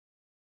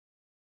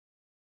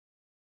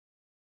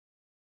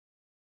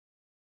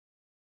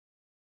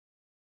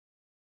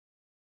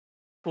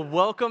Well,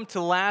 welcome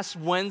to last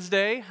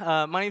Wednesday.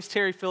 My name is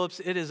Terry Phillips.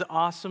 It is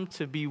awesome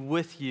to be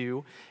with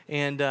you.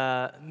 And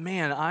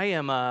man,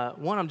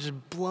 I'm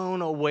just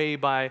blown away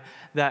by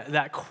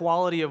that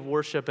quality of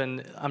worship.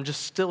 And I'm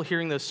just still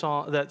hearing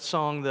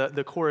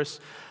the chorus,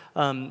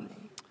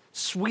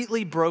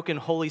 sweetly broken,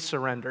 wholly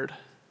surrendered.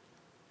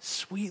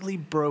 Sweetly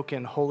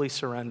broken, wholly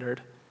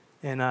surrendered.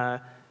 And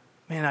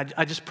man,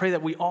 I just pray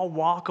that we all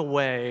walk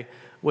away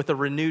with a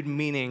renewed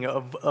meaning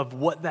of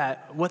what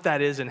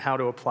that is and how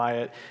to apply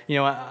it. You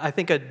know, I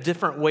think a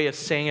different way of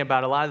saying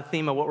about a lot of the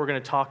theme of what we're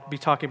going to be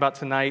talking about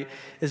tonight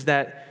is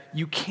that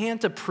you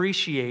can't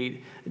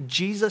appreciate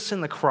Jesus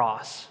and the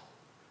cross.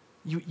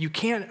 You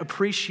can't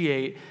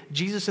appreciate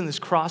Jesus and this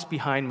cross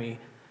behind me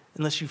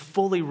unless you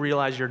fully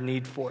realize your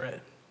need for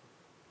it.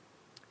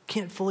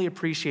 Can't fully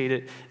appreciate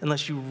it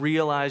unless you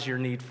realize your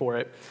need for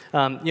it.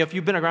 If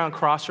you've been around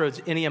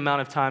Crossroads any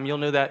amount of time, you'll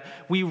know that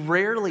we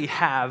rarely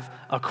have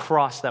a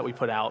cross that we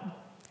put out.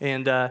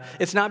 And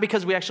it's not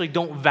because we actually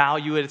don't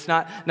value it. It's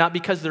not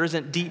because there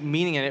isn't deep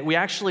meaning in it. We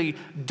actually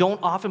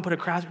don't often put a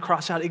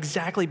cross out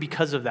exactly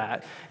because of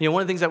that. You know,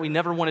 one of the things that we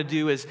never want to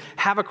do is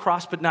have a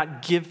cross but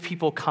not give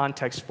people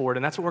context for it.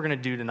 And that's what we're going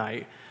to do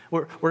tonight.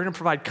 We're going to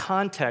provide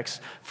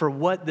context for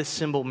what this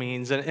symbol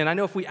means. And I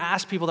know if we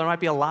ask people, there might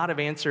be a lot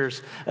of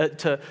answers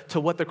to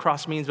what the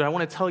cross means. But I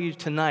want to tell you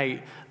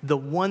tonight, the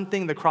one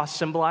thing the cross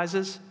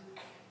symbolizes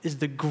is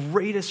the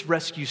greatest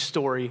rescue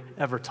story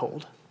ever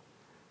told.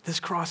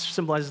 This cross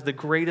symbolizes the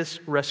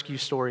greatest rescue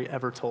story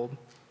ever told.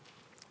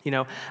 You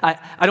know,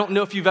 I don't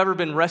know if you've ever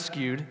been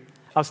rescued.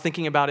 I was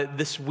thinking about it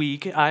this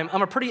week.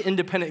 I'm a pretty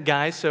independent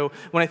guy, so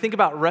when I think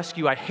about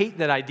rescue, I hate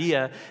that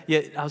idea,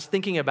 yet I was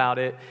thinking about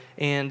it,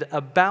 and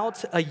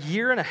about a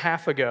year and a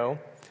half ago,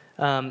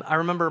 I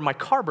remember my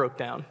car broke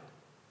down,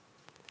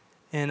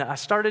 and I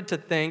started to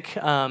think,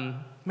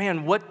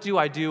 man, what do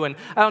I do? And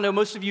I don't know,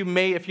 most of you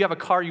may, if you have a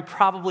car, you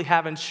probably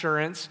have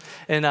insurance,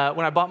 and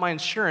when I bought my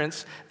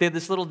insurance, they had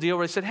this little deal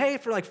where they said, hey,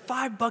 for like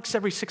 $5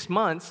 every 6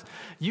 months,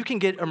 you can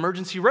get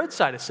emergency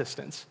roadside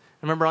assistance.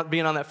 I remember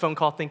being on that phone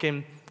call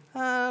thinking,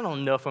 I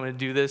don't know if I'm going to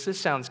do this. This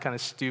sounds kind of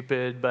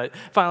stupid, but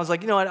finally I was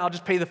like, you know what? I'll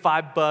just pay the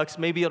 $5.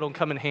 Maybe it'll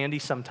come in handy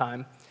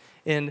sometime.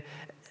 And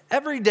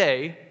every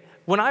day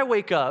when I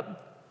wake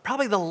up,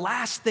 probably the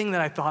last thing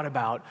that I thought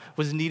about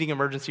was needing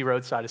emergency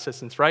roadside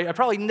assistance, right? I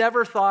probably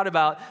never thought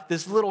about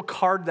this little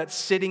card that's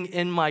sitting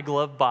in my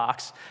glove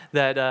box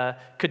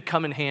that could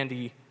come in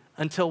handy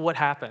until what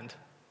happened?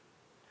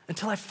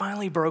 Until I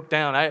finally broke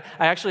down. I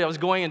was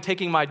going and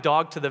taking my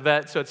dog to the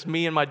vet, so it's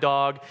me and my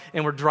dog,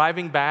 and we're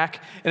driving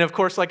back, and of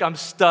course, like, I'm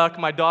stuck.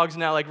 My dog's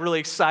now, like, really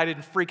excited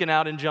and freaking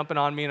out and jumping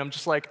on me, and I'm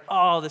just like,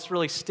 oh, this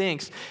really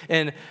stinks.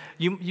 And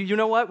you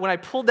know what? When I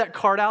pulled that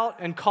card out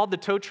and called the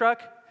tow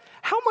truck,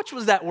 how much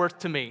was that worth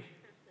to me?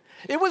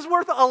 It was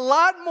worth a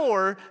lot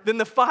more than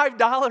the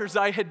 $5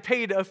 I had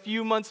paid a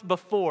few months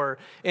before.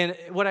 And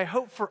what I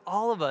hope for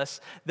all of us,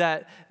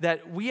 that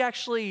we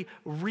actually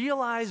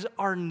realize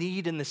our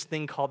need in this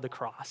thing called the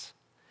cross.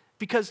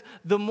 Because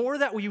the more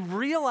that we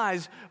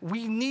realize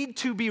we need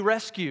to be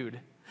rescued,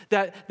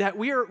 that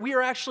we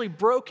are actually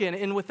broken,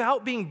 and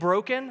without being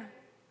broken,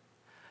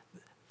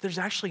 there's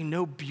actually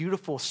no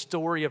beautiful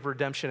story of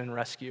redemption and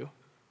rescue.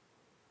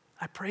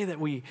 I pray that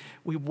we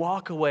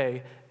walk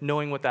away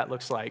knowing what that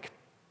looks like.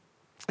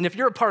 And if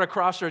you're a part of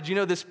Crossroads, you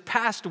know this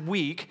past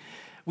week,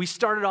 we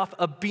started off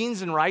a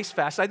beans and rice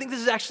fast. I think this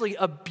is actually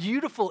a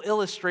beautiful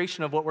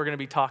illustration of what we're going to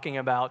be talking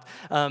about.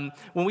 When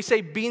we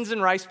say beans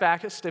and rice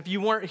fast, if you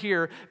weren't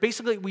here,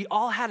 basically we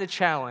all had a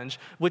challenge,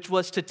 which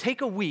was to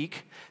take a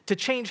week to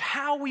change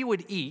how we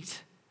would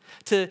eat,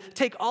 to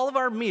take all of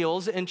our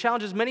meals and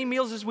challenge as many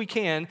meals as we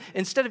can.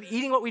 Instead of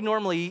eating what we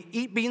normally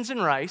eat beans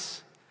and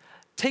rice,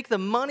 take the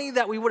money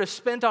that we would have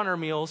spent on our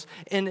meals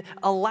and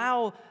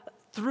allow,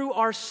 through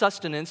our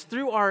sustenance,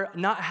 through our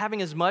not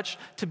having as much,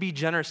 to be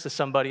generous to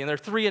somebody. And there are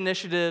 3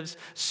 initiatives,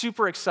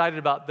 super excited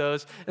about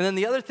those. And then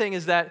the other thing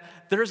is that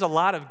there's a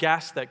lot of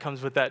gas that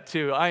comes with that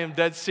too. I am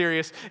dead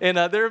serious. And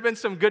there have been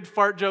some good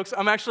fart jokes.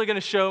 I'm actually going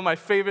to show my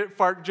favorite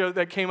fart joke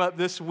that came up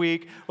this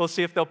week. We'll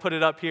see if they'll put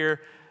it up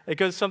here. It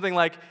goes something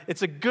like,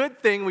 it's a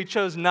good thing we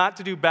chose not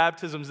to do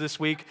baptisms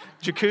this week.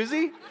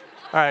 Jacuzzi?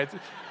 All right,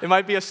 it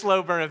might be a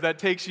slow burn. If that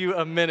takes you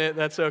a minute,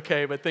 that's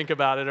okay, but think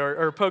about it.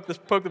 Or poke the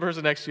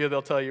person next to you,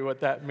 they'll tell you what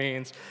that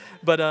means.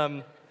 But,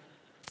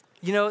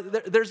 you know,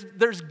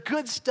 there's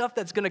good stuff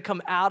that's going to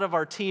come out of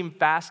our team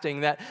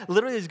fasting that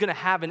literally is going to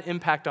have an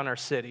impact on our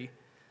city.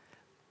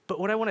 But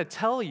what I want to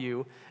tell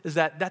you is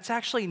that that's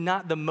actually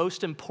not the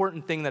most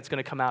important thing that's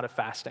going to come out of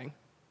fasting.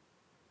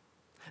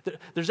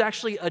 There's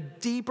actually a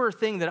deeper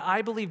thing that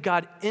I believe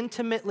God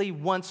intimately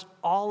wants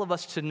all of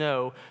us to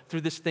know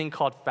through this thing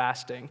called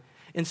fasting.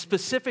 And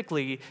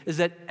specifically is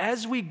that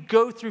as we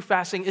go through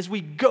fasting, as we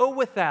go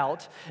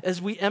without,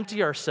 as we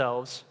empty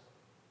ourselves,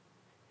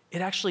 it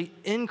actually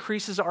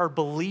increases our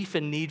belief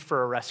and need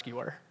for a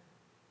rescuer.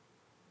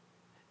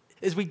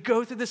 As we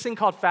go through this thing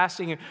called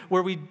fasting,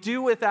 where we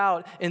do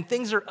without and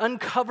things are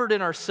uncovered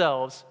in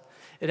ourselves,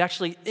 it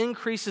actually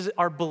increases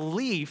our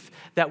belief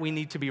that we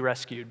need to be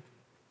rescued.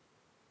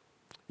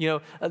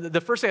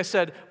 The first thing I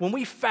said, when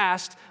we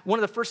fast, one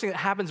of the first things that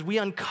happens, we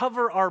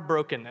uncover our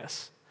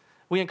brokenness.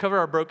 We uncover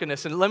our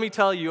brokenness. And let me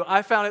tell you,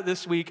 I found it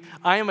this week.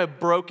 I am a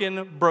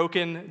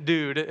broken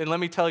dude. And let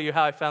me tell you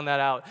how I found that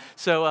out.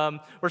 So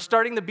we're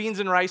starting the beans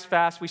and rice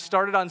fast. We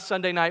started on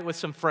Sunday night with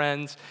some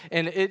friends.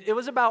 And it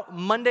was about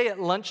Monday at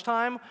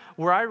lunchtime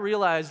where I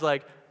realized,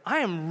 I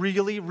am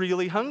really,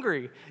 really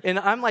hungry. And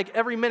I'm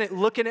every minute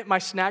looking at my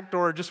snack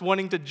drawer, just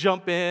wanting to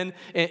jump in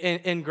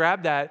and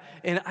grab that.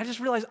 And I just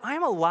realized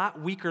I'm a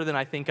lot weaker than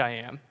I think I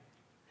am.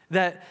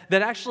 That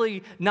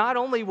actually, not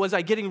only was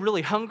I getting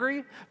really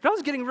hungry, but I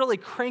was getting really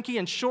cranky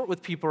and short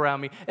with people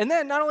around me. And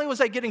then not only was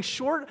I getting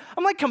short,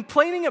 I'm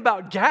complaining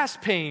about gas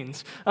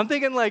pains. I'm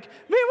thinking man,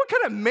 what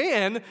kind of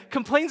man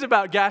complains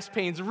about gas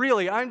pains?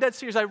 Really, I'm dead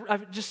serious.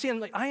 I've just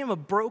seen I am a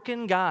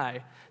broken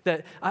guy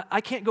that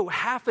I can't go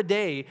half a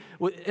day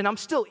and I'm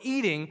still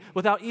eating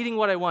without eating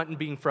what I want and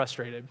being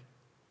frustrated.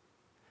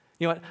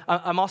 You know what?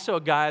 I'm also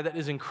a guy that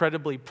is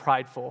incredibly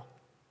prideful.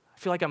 I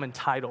feel like I'm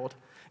entitled.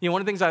 One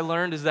of the things I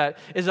learned is that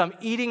I'm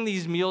eating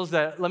these meals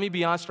that, let me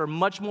be honest, are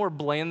much more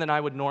bland than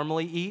I would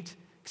normally eat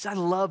because I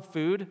love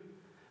food.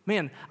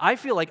 Man, I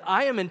feel like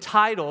I am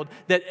entitled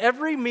that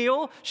every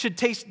meal should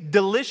taste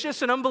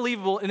delicious and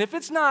unbelievable. And if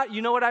it's not,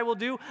 you know what I will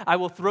do? I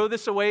will throw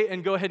this away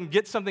and go ahead and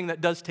get something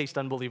that does taste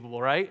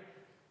unbelievable, right?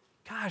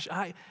 Gosh,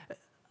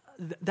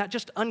 that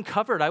just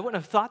uncovered. I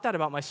wouldn't have thought that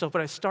about myself,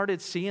 but I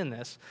started seeing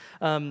this.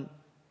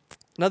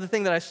 Another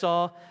thing that I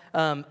saw,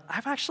 I'm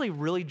actually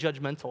really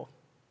judgmental.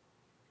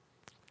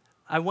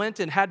 I went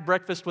and had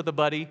breakfast with a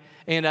buddy,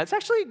 and it's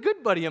actually a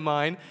good buddy of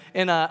mine.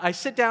 And I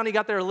sit down, he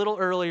got there a little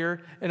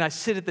earlier, and I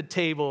sit at the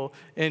table,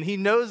 and he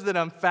knows that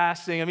I'm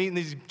fasting. I'm eating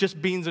these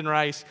just beans and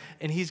rice,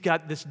 and he's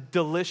got this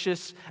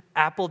delicious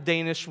apple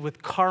Danish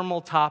with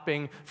caramel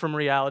topping from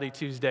Reality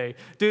Tuesday.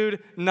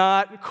 Dude,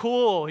 not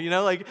cool.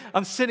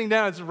 I'm sitting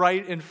down, it's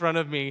right in front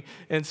of me.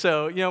 And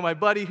so, my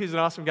buddy, who's an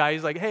awesome guy,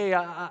 he's like, hey,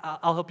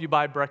 I'll help you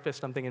buy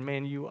breakfast. I'm thinking,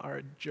 man, you are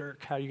a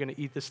jerk. How are you going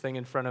to eat this thing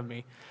in front of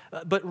me?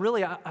 But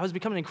really, I was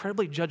becoming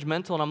incredibly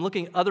judgmental, and I'm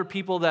looking at other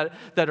people that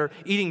are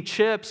eating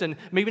chips and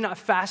maybe not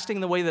fasting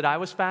the way that I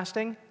was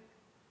fasting,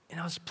 and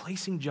I was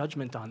placing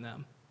judgment on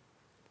them.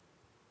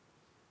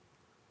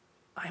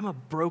 I'm a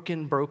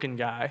broken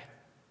guy.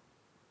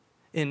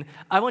 And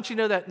I want you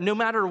to know that no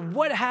matter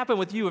what happened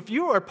with you, if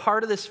you are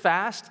part of this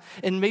fast,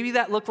 and maybe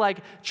that looked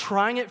like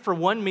trying it for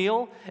one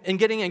meal and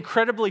getting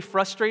incredibly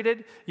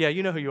frustrated, yeah,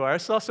 you know who you are. I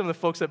saw some of the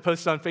folks that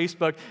posted on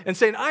Facebook and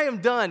saying, I am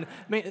done.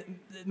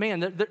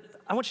 Man,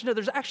 I want you to know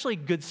there's actually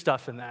good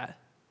stuff in that.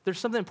 There's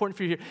something important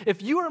for you here.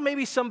 If you are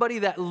maybe somebody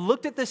that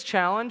looked at this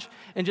challenge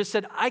and just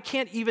said, I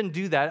can't even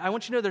do that, I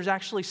want you to know there's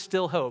actually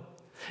still hope.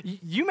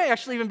 You may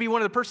actually even be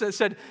one of the person that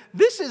said,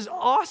 this is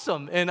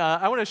awesome. And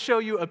I want to show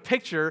you a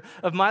picture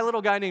of my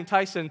little guy named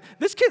Tyson.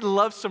 This kid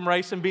loves some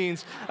rice and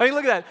beans. I mean,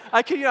 look at that.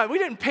 I kid you not, we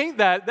didn't paint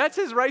that. That's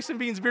his rice and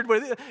beans beard.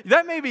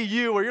 That may be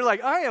you, where you're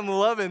like, I am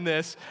loving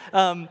this.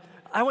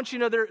 I want you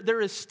to know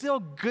there is still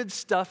good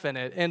stuff in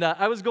it. And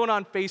I was going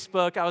on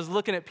Facebook. I was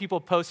looking at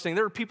people posting.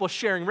 There were people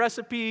sharing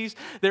recipes.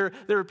 There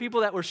were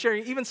people that were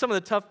sharing even some of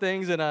the tough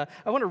things. And I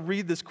want to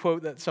read this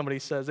quote that somebody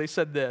says. They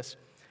said this: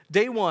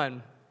 Day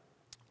 1,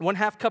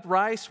 1/2 cup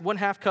rice,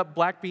 1/2 cup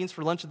black beans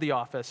for lunch at the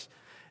office.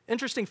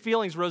 Interesting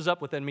feelings rose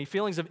up within me,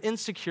 feelings of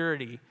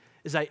insecurity,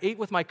 as I ate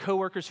with my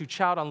coworkers who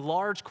chowed on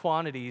large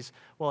quantities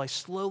while I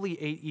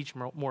slowly ate each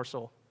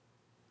morsel.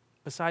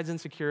 Besides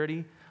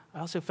insecurity, I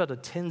also felt a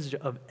tinge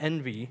of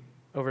envy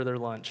over their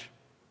lunch.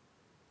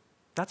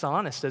 That's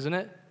honest, isn't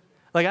it?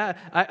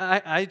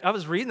 I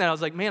was reading that, I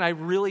was like, man, I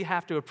really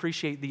have to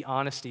appreciate the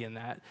honesty in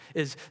that.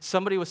 Is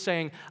somebody was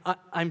saying,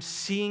 I'm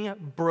seeing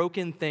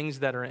broken things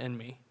that are in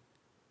me.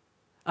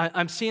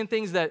 I'm seeing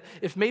things that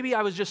if maybe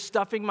I was just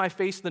stuffing my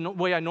face the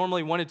way I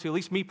normally wanted to, at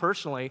least me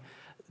personally,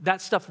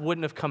 that stuff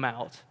wouldn't have come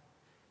out.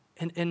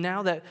 And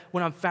now that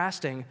when I'm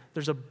fasting,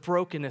 there's a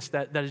brokenness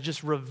that is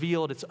just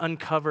revealed, it's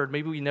uncovered.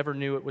 Maybe we never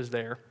knew it was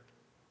there.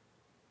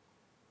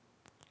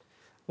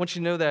 I want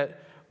you to know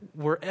that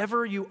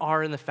wherever you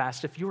are in the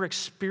fast, if you're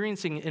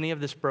experiencing any of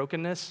this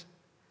brokenness,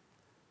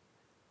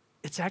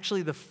 it's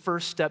actually the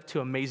first step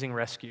to amazing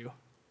rescue.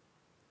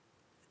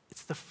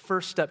 It's the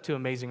first step to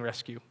amazing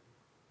rescue.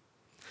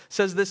 It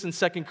says this in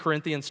 2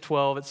 Corinthians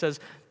 12. It says,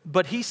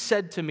 but he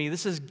said to me,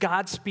 this is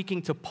God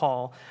speaking to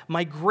Paul,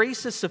 my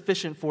grace is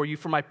sufficient for you,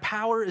 for my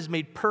power is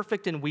made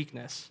perfect in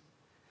weakness.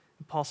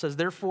 And Paul says,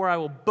 therefore I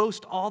will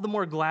boast all the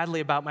more gladly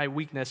about my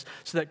weakness,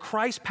 so that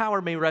Christ's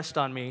power may rest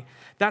on me.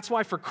 That's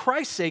why for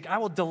Christ's sake I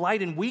will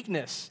delight in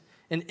weakness,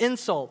 in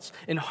insults,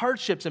 in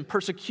hardships, in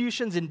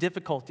persecutions, in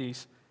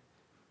difficulties.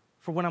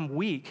 For when I'm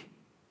weak,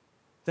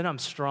 then I'm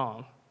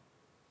strong.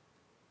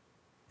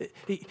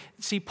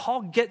 See,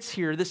 Paul gets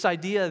here this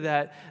idea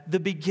that the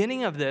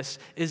beginning of this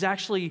is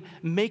actually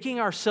making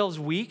ourselves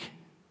weak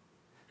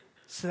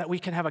so that we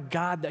can have a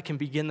God that can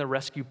begin the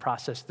rescue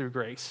process through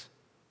grace.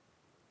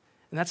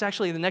 And that's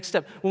actually the next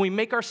step. When we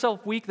make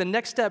ourselves weak, the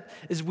next step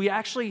is we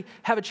actually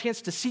have a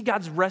chance to see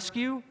God's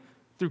rescue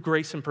through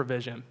grace and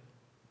provision.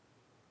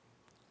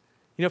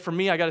 For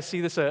me, I got to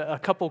see this a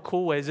couple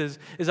cool ways is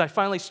I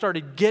finally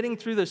started getting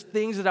through those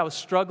things that I was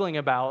struggling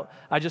about.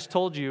 I just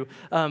told you.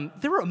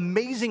 There were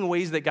amazing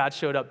ways that God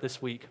showed up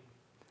this week.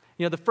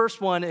 The first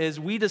one is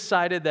we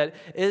decided that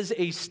as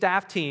a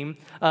staff team,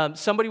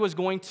 somebody was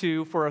going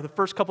to, for the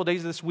first couple days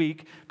of this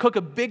week, cook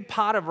a big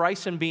pot of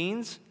rice and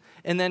beans,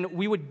 and then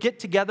we would get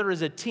together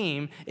as a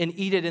team and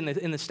eat it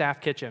in the staff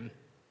kitchen.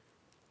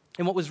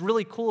 And what was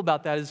really cool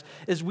about that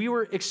is we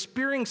were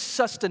experiencing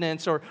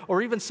sustenance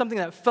or even something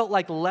that felt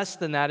like less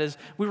than that, is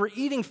we were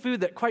eating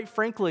food that, quite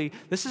frankly,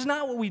 this is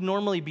not what we'd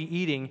normally be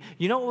eating.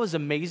 You know what was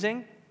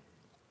amazing?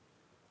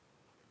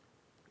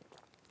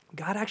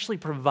 God actually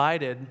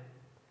provided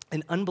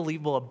an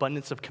unbelievable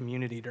abundance of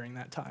community during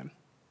that time.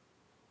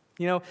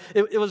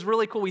 It was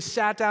really cool. We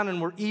sat down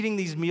and we're eating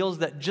these meals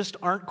that just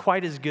aren't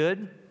quite as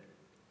good.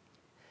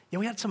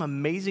 We had some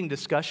amazing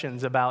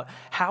discussions about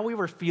how we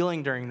were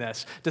feeling during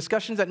this.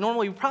 Discussions that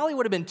normally we probably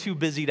would have been too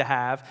busy to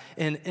have.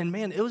 And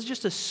man, it was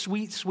just a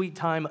sweet, sweet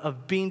time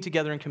of being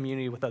together in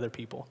community with other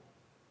people.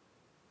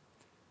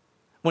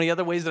 One of the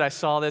other ways that I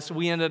saw this,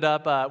 we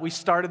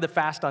started the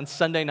fast on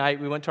Sunday night.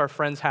 We went to our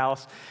friend's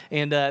house,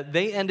 and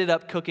they ended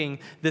up cooking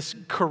this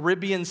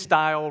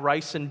Caribbean-style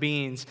rice and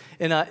beans.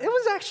 And it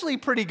was actually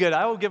pretty good.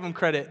 I will give them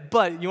credit.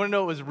 But you want to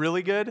know what was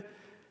really good?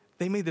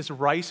 They made this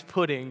rice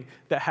pudding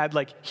that had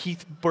like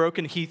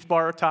broken Heath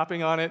bar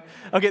topping on it.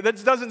 Okay,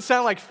 that doesn't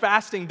sound like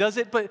fasting, does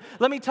it? But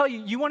let me tell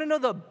you, you want to know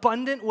the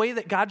abundant way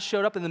that God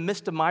showed up in the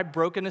midst of my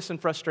brokenness and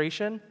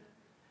frustration?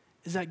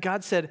 Is that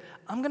God said,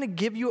 I'm going to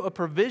give you a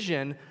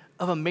provision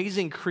of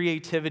amazing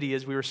creativity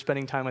as we were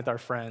spending time with our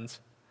friends.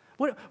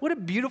 What a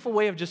beautiful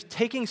way of just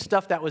taking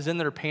stuff that was in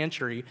their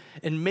pantry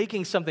and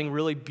making something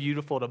really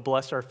beautiful to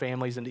bless our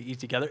families and to eat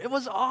together. It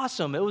was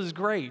awesome. It was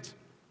great.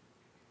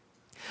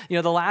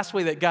 The last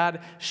way that God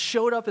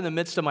showed up in the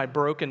midst of my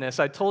brokenness,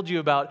 I told you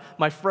about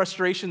my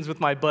frustrations with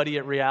my buddy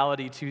at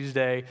Reality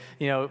Tuesday,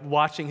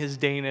 watching his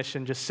Danish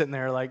and just sitting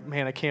there like,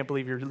 man, I can't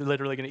believe you're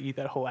literally going to eat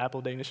that whole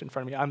apple Danish in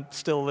front of me. I'm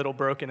still a little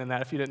broken in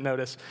that, if you didn't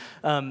notice.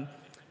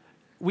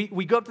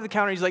 We go up to the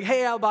counter. He's like,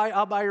 hey, I'll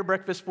buy your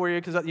breakfast for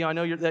you because I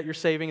know that you're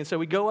saving. And so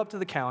we go up to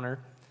the counter.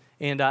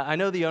 And I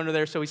know the owner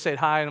there, so we said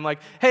hi, and I'm like,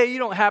 hey, you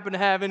don't happen to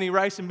have any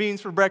rice and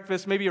beans for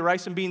breakfast, maybe a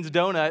rice and beans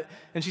donut?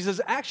 And she says,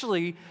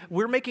 actually,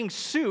 we're making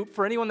soup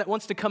for anyone that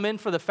wants to come in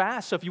for the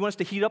fast, so if you want us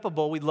to heat up a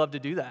bowl, we'd love to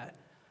do that.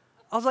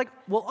 I was like,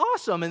 well,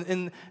 awesome.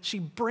 And she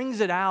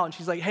brings it out, and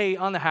she's like, hey,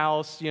 on the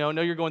house, know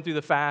you're going through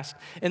the fast.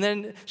 And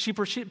then she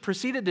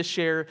proceeded to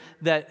share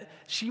that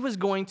she was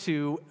going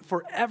to,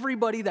 for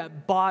everybody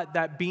that bought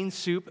that bean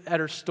soup at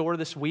her store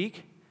this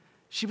week,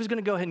 she was going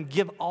to go ahead and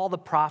give all the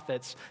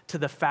profits to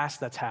the fast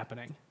that's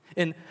happening.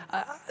 And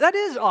that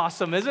is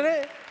awesome, isn't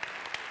it?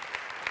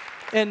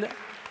 And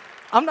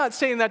I'm not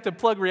saying that to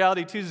plug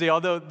Reality Tuesday,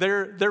 although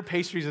their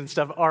pastries and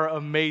stuff are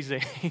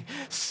amazing.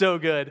 So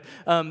good.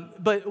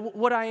 But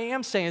what I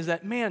am saying is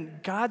that, man,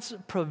 God's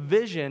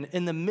provision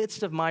in the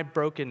midst of my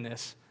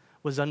brokenness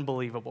was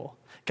unbelievable.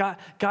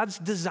 God's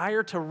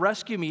desire to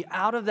rescue me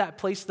out of that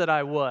place that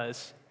I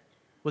was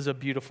a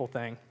beautiful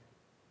thing.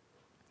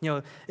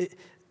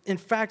 In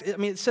fact,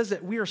 it says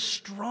that we are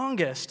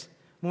strongest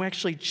when we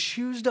actually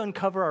choose to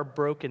uncover our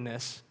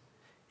brokenness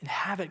and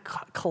have it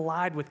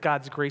collide with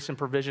God's grace and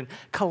provision,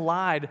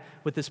 collide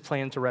with His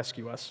plan to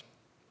rescue us.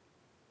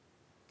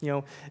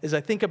 As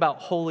I think about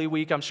Holy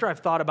Week, I'm sure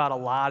I've thought about a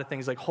lot of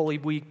things, like Holy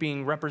Week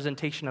being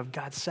representation of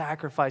God's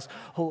sacrifice,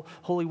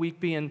 Holy Week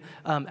being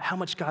how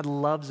much God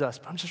loves us.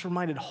 But I'm just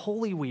reminded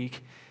Holy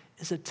Week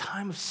is a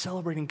time of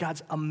celebrating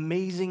God's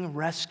amazing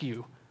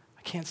rescue.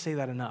 I can't say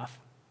that enough.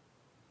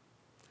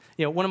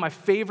 One of my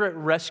favorite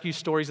rescue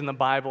stories in the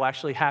Bible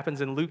actually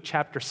happens in Luke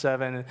chapter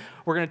 7. And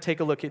we're going to take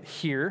a look at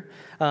here.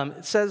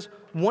 It says,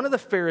 one of the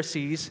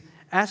Pharisees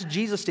asked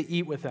Jesus to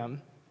eat with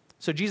him.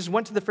 So Jesus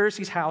went to the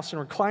Pharisee's house and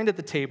reclined at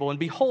the table. And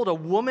behold, a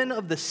woman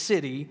of the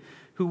city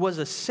who was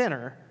a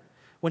sinner,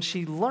 when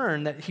she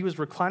learned that he was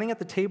reclining at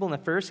the table in the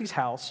Pharisee's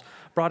house,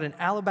 brought an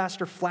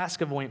alabaster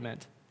flask of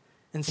ointment.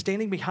 And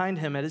standing behind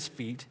him at his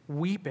feet,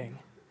 weeping,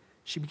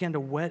 she began to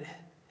wet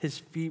his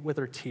feet with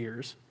her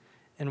tears,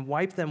 and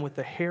wiped them with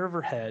the hair of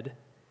her head,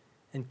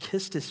 and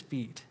kissed his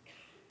feet,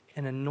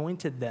 and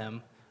anointed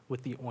them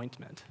with the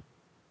ointment.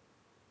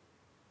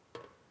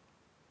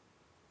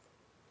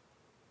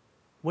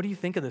 What do you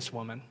think of this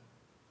woman?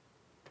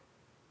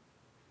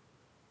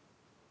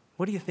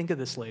 What do you think of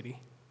this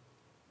lady?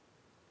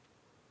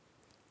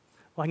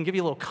 Well, I can give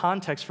you a little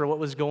context for what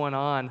was going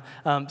on.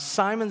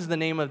 Simon's the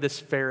name of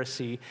this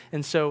Pharisee.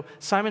 And so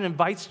Simon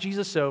invites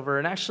Jesus over.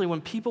 And actually, when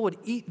people would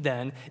eat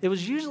then, it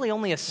was usually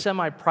only a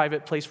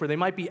semi-private place where they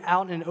might be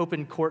out in an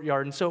open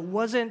courtyard. And so it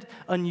wasn't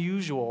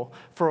unusual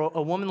for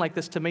a woman like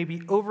this to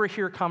maybe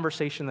overhear a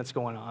conversation that's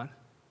going on.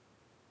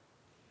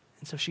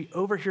 And so she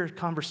overhears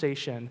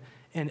conversation,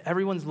 and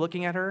everyone's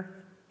looking at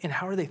her. And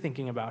how are they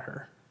thinking about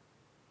her?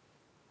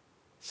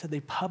 So they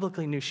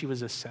publicly knew she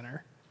was a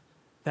sinner.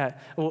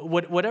 That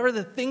whatever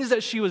the things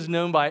that she was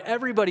known by,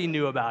 everybody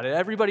knew about it.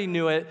 Everybody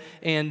knew it.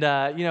 And,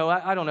 I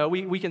don't know.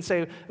 We can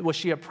say, was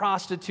she a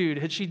prostitute?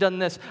 Had she done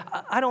this?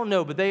 I don't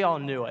know, but they all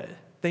knew it.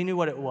 They knew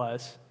what it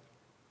was.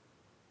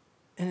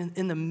 And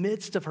in the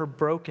midst of her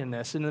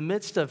brokenness, in the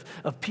midst of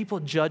people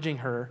judging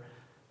her,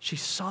 she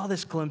saw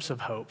this glimpse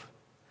of hope,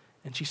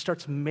 and she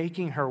starts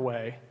making her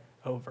way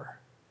over.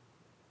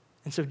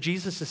 And so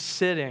Jesus is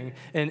sitting,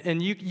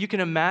 and you can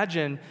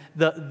imagine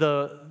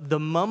the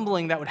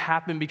mumbling that would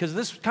happen, because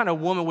this kind of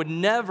woman would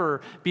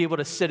never be able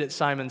to sit at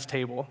Simon's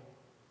table.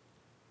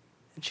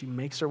 And she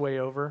makes her way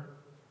over,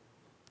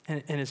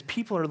 and as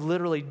people are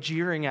literally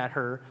jeering at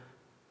her,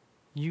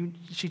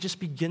 she just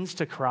begins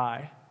to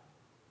cry.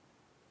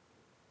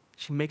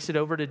 She makes it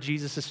over to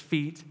Jesus'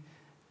 feet,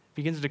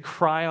 begins to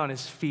cry on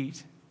his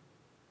feet.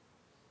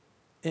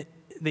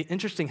 The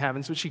interesting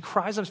happens, when she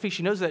cries on his feet,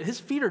 she knows that his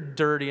feet are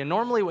dirty. And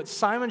normally what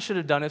Simon should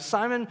have done, if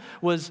Simon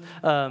was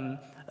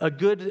a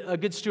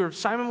good steward, if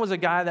Simon was a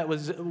guy that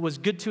was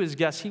good to his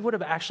guests, he would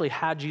have actually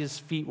had Jesus'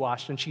 feet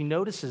washed. And she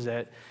notices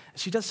it.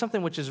 She does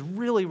something which is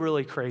really,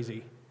 really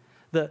crazy.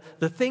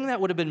 The thing that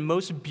would have been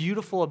most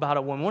beautiful about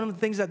a woman, one of the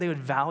things that they would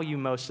value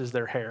most is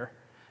their hair.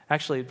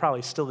 Actually,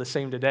 probably still the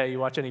same today. You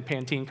watch any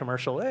Pantene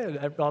commercial,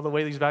 all the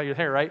way these value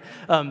hair, right?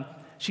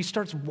 She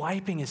starts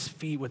wiping his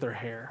feet with her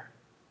hair.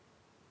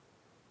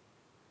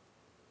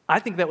 I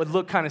think that would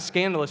look kind of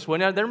scandalous.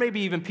 Well, there may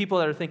be even people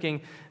that are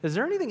thinking, is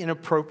there anything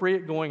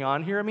inappropriate going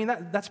on here? I mean,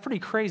 that's pretty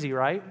crazy,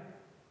 right?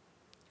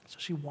 So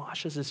she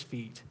washes his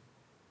feet.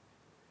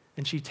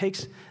 And she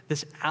takes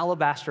this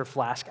alabaster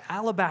flask.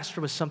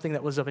 Alabaster was something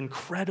that was of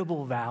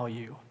incredible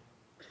value.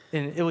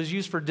 And it was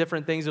used for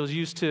different things. It was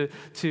used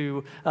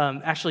to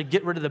actually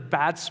get rid of the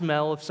bad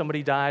smell if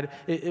somebody died.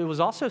 It was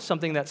also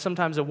something that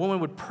sometimes a woman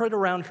would put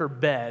around her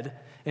bed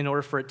in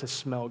order for it to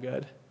smell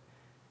good.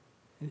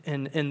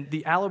 And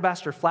the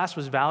alabaster flask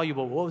was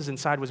valuable. What was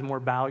inside was more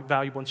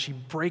valuable. And she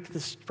breaks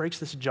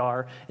this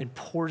jar and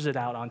pours it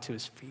out onto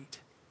his feet.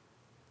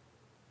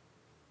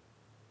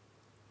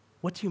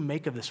 What do you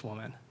make of this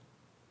woman?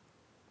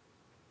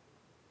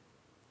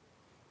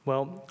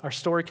 Well, our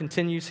story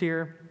continues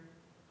here.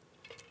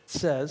 It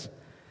says,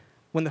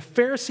 when the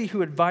Pharisee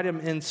who invited him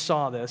in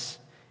saw this,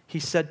 he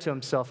said to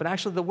himself, and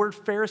actually the word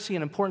Pharisee,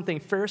 an important thing,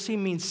 Pharisee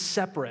means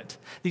separate.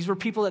 These were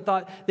people that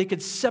thought they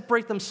could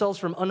separate themselves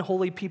from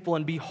unholy people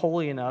and be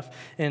holy enough.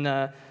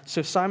 And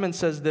so Simon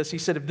says this, he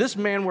said, if this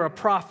man were a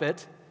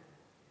prophet,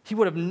 he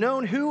would have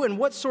known who and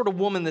what sort of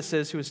woman this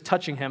is who is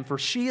touching him, for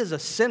she is a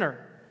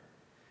sinner.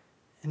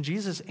 And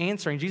Jesus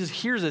answering, Jesus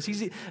hears this.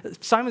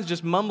 Simon's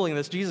just mumbling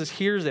this. Jesus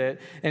hears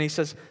it, and he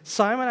says,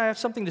 Simon, I have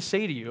something to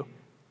say to you.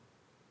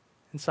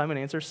 And Simon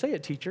answers, say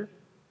it, teacher.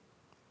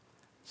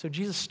 So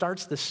Jesus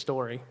starts this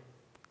story.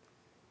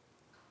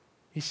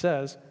 He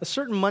says, a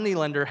certain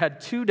moneylender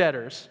had two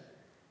debtors.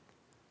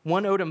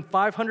 One owed him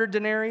 500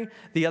 denarii,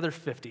 the other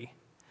 50.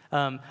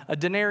 A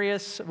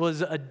denarius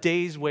was a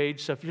day's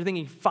wage, so if you're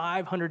thinking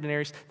 500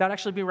 denarii, that would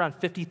actually be around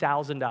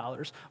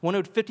 $50,000. One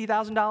owed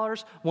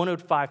 $50,000, one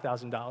owed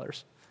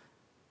 $5,000.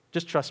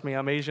 Just trust me,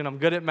 I'm Asian, I'm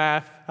good at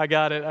math, I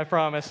got it, I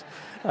promise.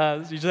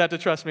 You just have to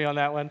trust me on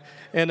that one.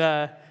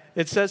 And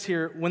it says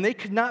here, when they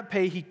could not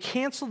pay, he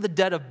canceled the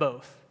debt of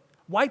both,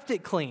 wiped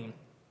it clean.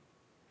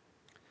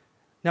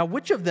 Now,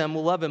 which of them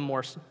will love him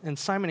more? And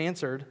Simon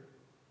answered,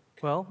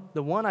 well,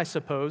 the one, I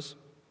suppose,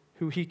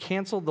 who he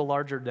canceled the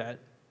larger debt.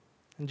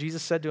 And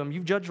Jesus said to him,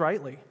 you've judged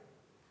rightly.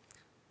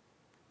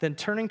 Then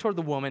turning toward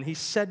the woman, he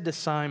said to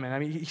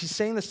Simon, he's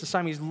saying this to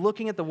Simon, he's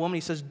looking at the woman,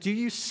 he says, do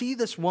you see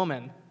this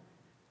woman?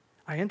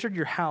 I entered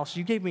your house,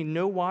 you gave me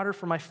no water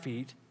for my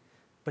feet,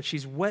 but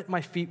she's wet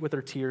my feet with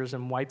her tears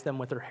and wiped them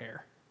with her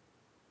hair.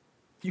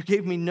 You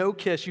gave me no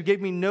kiss, you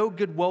gave me no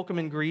good welcome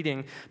and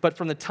greeting, but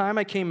from the time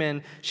I came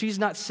in, she's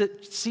not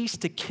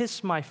ceased to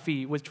kiss my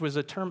feet, which was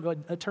a term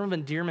of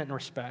endearment and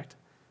respect.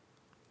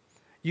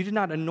 You did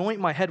not anoint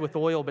my head with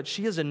oil, but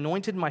she has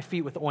anointed my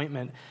feet with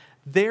ointment.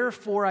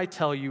 Therefore, I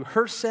tell you,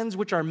 her sins,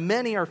 which are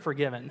many, are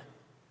forgiven.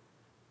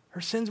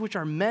 Her sins, which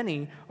are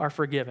many, are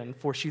forgiven,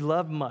 for she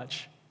loved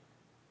much.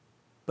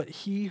 But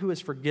he who is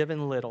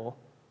forgiven little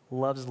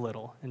loves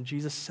little. And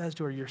Jesus says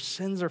to her, your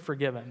sins are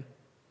forgiven.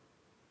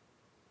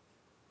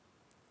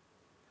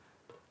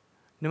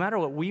 No matter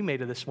what we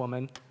made of this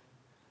woman,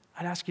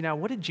 I'd ask you now,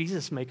 what did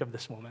Jesus make of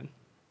this woman?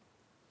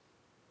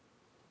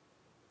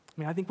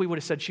 I think we would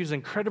have said she was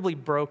incredibly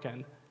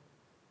broken.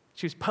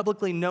 She was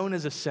publicly known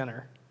as a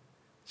sinner.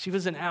 She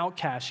was an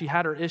outcast. She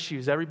had her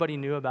issues. Everybody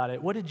knew about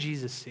it. What did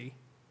Jesus see?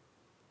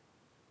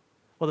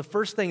 Well, the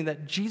first thing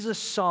that Jesus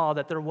saw,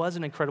 that there was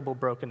an incredible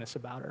brokenness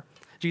about her.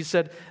 Jesus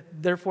said,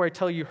 therefore I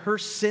tell you, her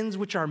sins,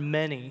 which are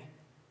many.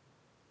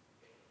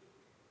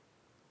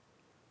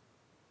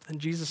 And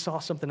Jesus saw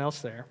something else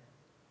there.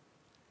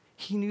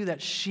 He knew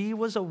that she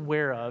was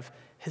aware of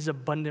his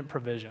abundant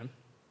provision.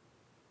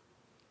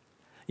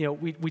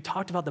 We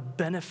talked about the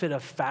benefit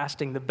of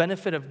fasting, the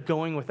benefit of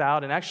going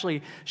without, and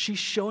actually she's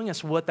showing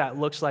us what that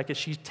looks like as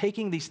she's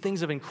taking these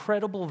things of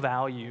incredible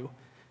value,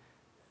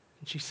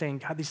 and she's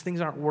saying, God, these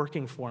things aren't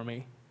working for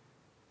me.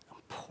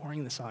 I'm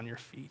pouring this on your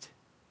feet.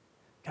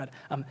 God,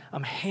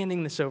 I'm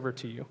handing this over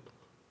to you.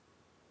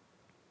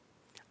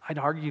 I'd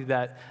argue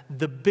that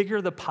the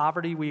bigger the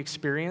poverty we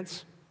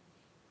experience,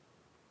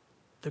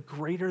 the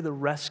greater the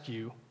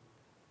rescue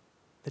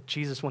that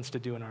Jesus wants to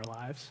do in our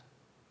lives.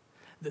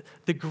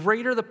 The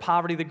greater the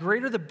poverty, the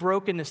greater the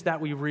brokenness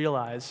that we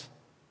realize,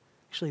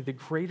 actually, the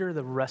greater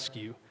the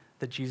rescue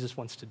that Jesus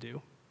wants to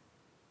do.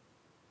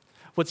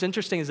 What's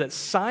interesting is that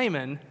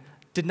Simon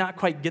did not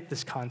quite get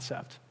this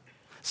concept.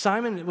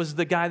 Simon was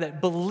the guy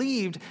that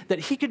believed that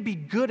he could be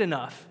good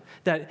enough,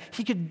 that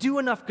he could do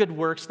enough good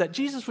works, that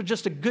Jesus was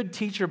just a good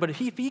teacher, but if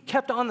he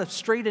kept on the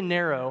straight and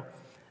narrow,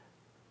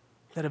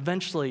 that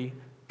eventually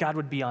God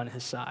would be on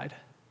his side.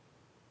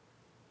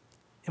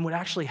 And what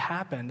actually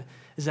happened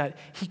is that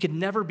he could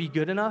never be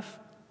good enough,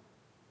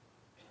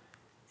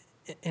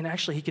 and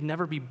actually he could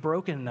never be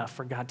broken enough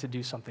for God to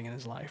do something in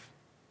his life.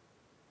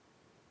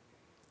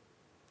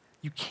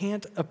 You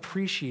can't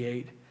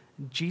appreciate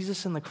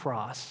Jesus and the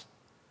cross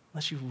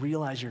unless you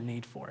realize your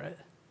need for it.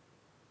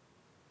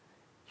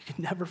 You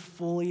can never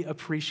fully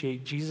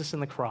appreciate Jesus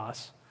and the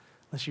cross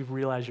unless you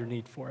realize your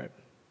need for it.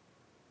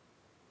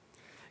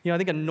 I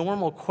think a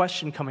normal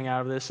question coming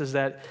out of this is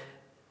that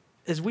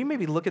as we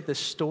maybe look at this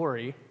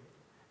story,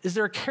 is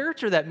there a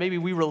character that maybe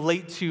we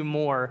relate to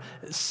more,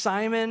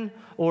 Simon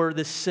or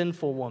this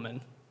sinful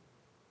woman?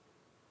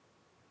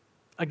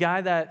 A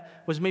guy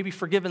that was maybe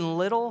forgiven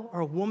little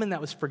or a woman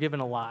that was forgiven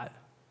a lot?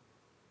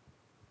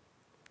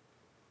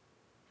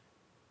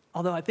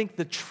 Although I think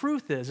the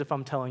truth is, if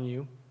I'm telling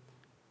you,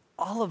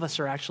 all of us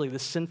are actually the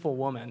sinful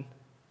woman.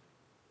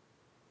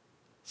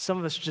 Some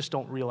of us just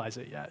don't realize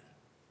it yet.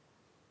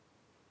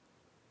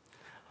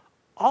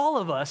 All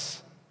of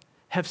us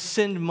have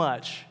sinned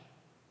much,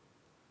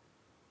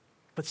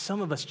 but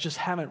some of us just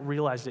haven't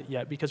realized it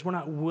yet because we're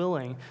not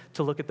willing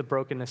to look at the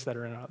brokenness that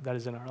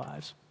is in our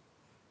lives.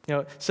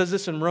 It says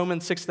this in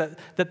Romans 6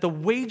 that the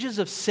wages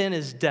of sin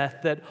is death,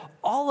 that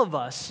all of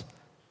us,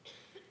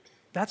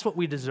 that's what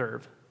we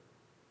deserve.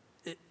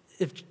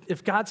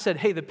 If God said,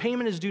 hey, the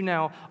payment is due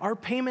now, our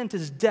payment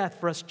is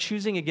death for us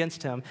choosing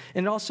against him.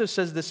 And it also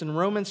says this in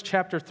Romans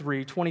chapter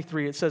 3,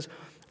 23. It says,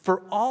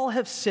 for all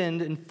have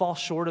sinned and fall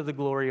short of the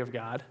glory of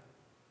God.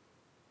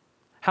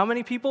 How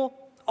many people?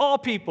 All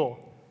people.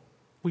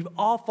 We've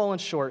all fallen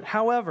short.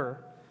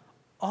 However,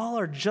 all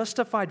are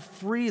justified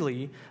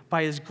freely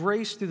by his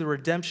grace through the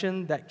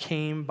redemption that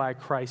came by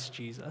Christ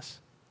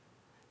Jesus.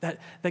 That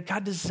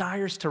God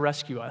desires to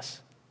rescue us.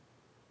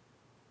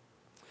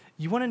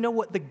 You want to know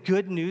what the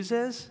good news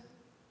is?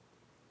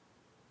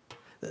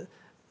 The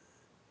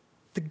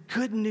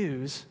good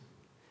news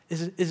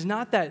is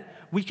not that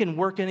we can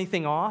work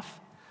anything off.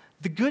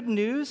 The good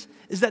news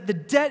is that the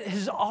debt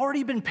has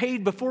already been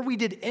paid before we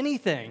did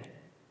anything.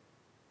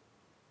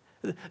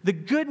 The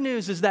good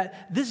news is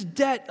that this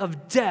debt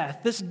of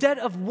death, this debt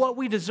of what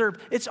we deserve,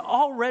 it's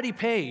already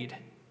paid.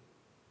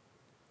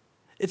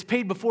 It's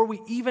paid before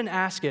we even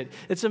ask it.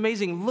 It's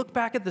amazing. Look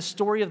back at the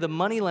story of the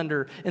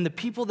moneylender and the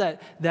people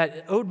that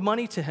owed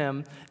money to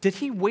him. Did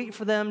he wait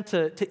for them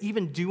to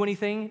even do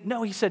anything?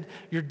 No, he said,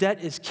 your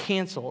debt is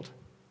canceled.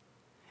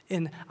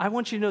 And I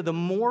want you to know, the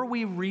more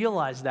we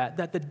realize that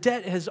the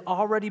debt has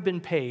already been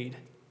paid,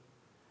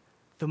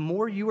 the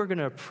more you are going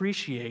to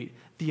appreciate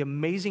the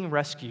amazing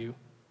rescue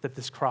that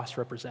this cross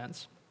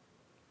represents.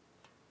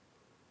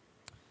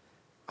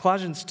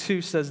 Colossians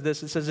 2 says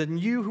this. It says, and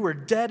you who are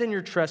dead in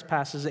your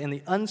trespasses and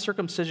the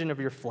uncircumcision of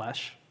your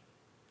flesh,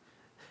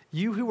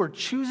 you who were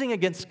choosing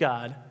against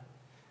God,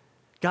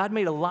 God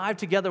made alive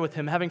together with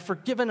him, having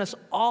forgiven us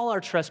all our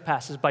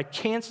trespasses by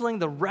canceling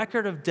the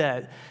record of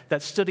debt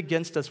that stood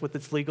against us with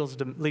its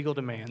legal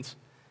demands.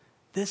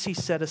 This he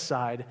set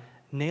aside,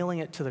 nailing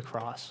it to the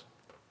cross.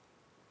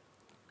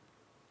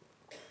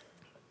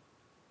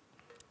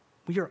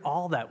 We are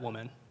all that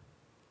woman.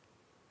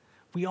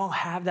 We all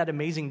have that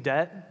amazing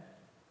debt.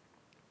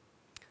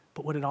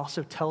 But what it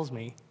also tells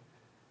me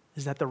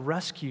is that the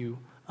rescue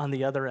on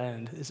the other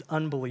end is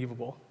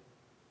unbelievable.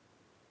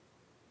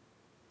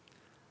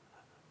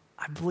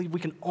 I believe we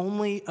can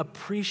only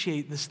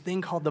appreciate this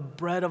thing called the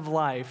bread of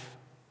life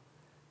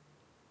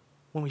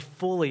when we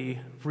fully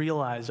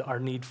realize our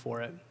need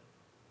for it.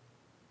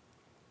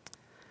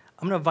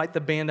 I'm going to invite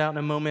the band out in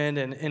a moment,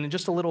 and in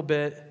just a little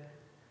bit,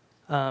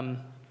 we're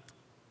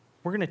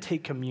going to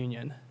take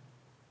communion.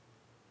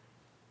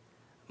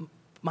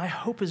 My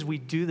hope as we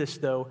do this,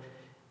 though,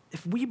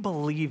 if we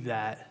believe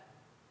that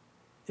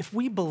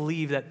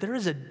there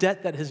is a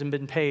debt that hasn't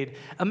been paid,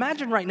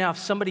 imagine right now if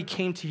somebody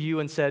came to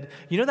you and said,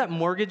 you know that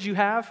mortgage you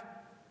have?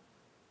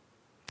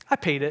 I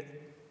paid it.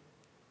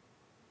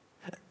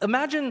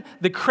 Imagine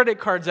the credit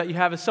cards that you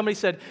have. If somebody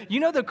said, you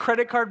know the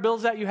credit card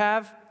bills that you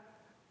have?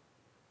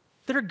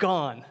 They're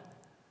gone.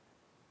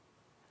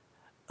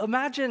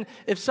 Imagine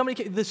if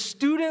somebody came, the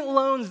student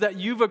loans that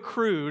you've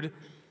accrued,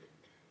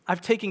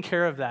 I've taken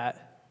care of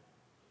that.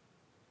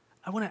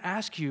 I want to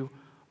ask you,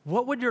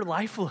 what would your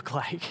life look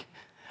like?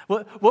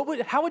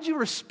 How would you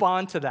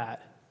respond to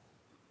that?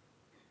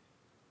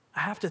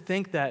 I have to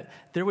think that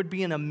there would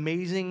be an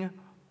amazing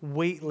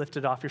weight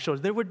lifted off your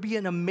shoulders. There would be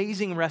an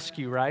amazing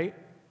rescue, right?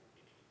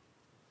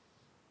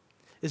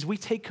 As we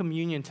take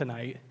communion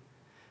tonight,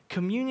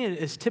 communion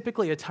is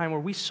typically a time where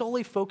we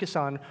solely focus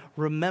on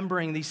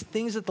remembering these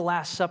things at the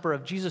Last Supper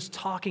of Jesus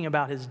talking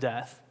about his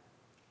death.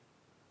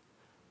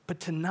 But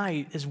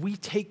tonight, as we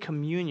take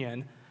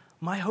communion,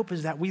 my hope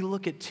is that we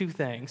look at two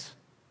things.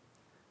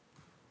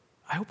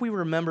 I hope we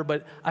remember,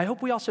 but I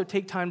hope we also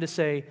take time to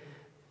say,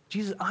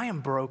 Jesus, I am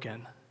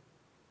broken.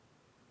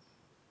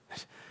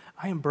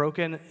 I am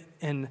broken,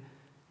 and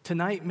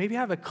tonight, maybe I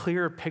have a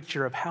clearer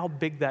picture of how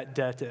big that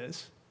debt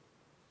is.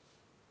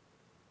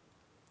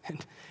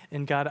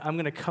 And God, I'm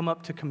going to come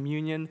up to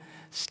communion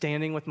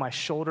standing with my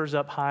shoulders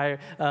up high,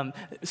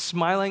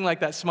 smiling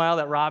like that smile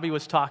that Robbie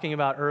was talking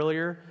about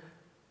earlier,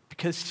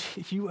 because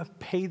you have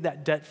paid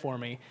that debt for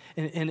me.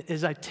 And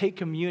as I take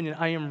communion,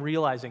 I am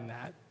realizing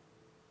that.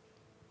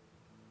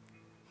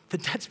 The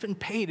debt's been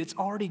paid. It's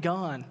already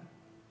gone.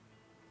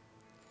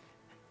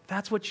 If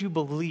that's what you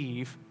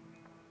believe,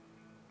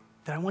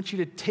 then I want you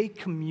to take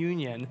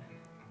communion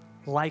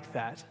like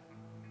that.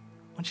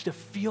 I want you to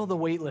feel the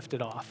weight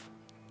lifted off.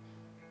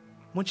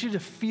 I want you to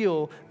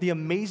feel the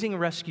amazing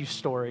rescue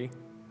story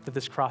that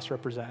this cross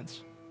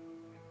represents.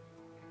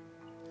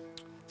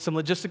 Some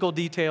logistical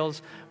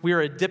details. We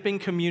are a dipping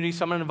community,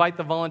 so I'm going to invite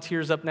the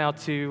volunteers up now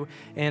too,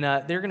 and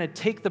they're going to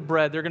take the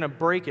bread, they're going to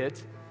break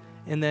it,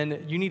 and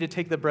then you need to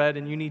take the bread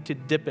and you need to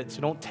dip it, so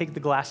don't take the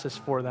glasses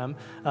for them,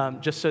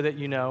 just so that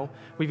you know.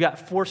 We've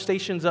got 4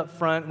 stations up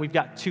front, we've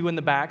got 2 in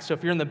the back, so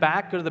if you're in the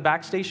back, go to the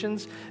back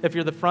stations. If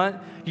you're the front,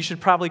 you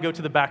should probably go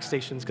to the back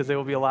stations because they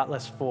will be a lot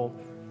less full.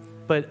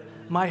 But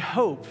my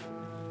hope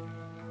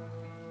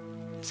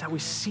is that we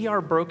see our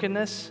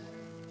brokenness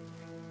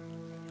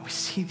and we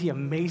see the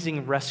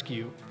amazing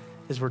rescue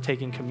as we're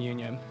taking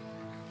communion.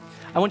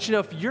 I want you to know,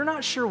 if you're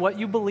not sure what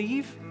you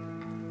believe,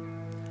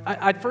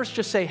 I'd first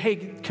just say, hey,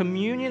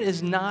 communion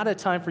is not a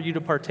time for you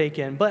to partake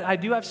in, but I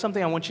do have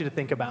something I want you to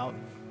think about.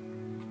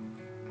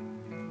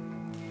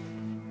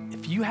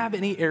 If you have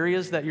any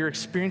areas that you're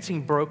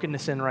experiencing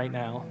brokenness in right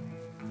now,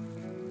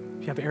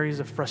 if you have areas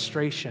of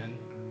frustration,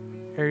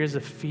 areas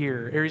of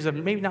fear, areas of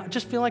maybe not,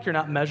 just feel like you're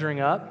not measuring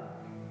up,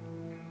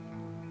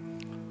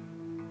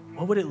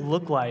 what would it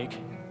look like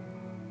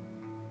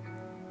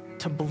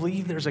to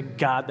believe there's a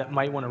God that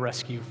might want to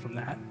rescue you from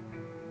that?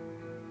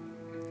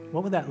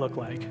 What would that look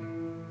like?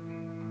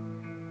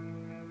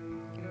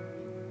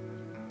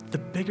 The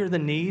bigger the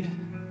need,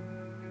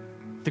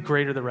 the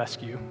greater the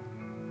rescue.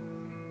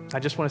 I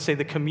just want to say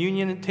the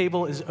communion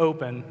table is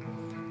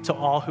open to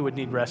all who would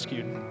need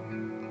rescued.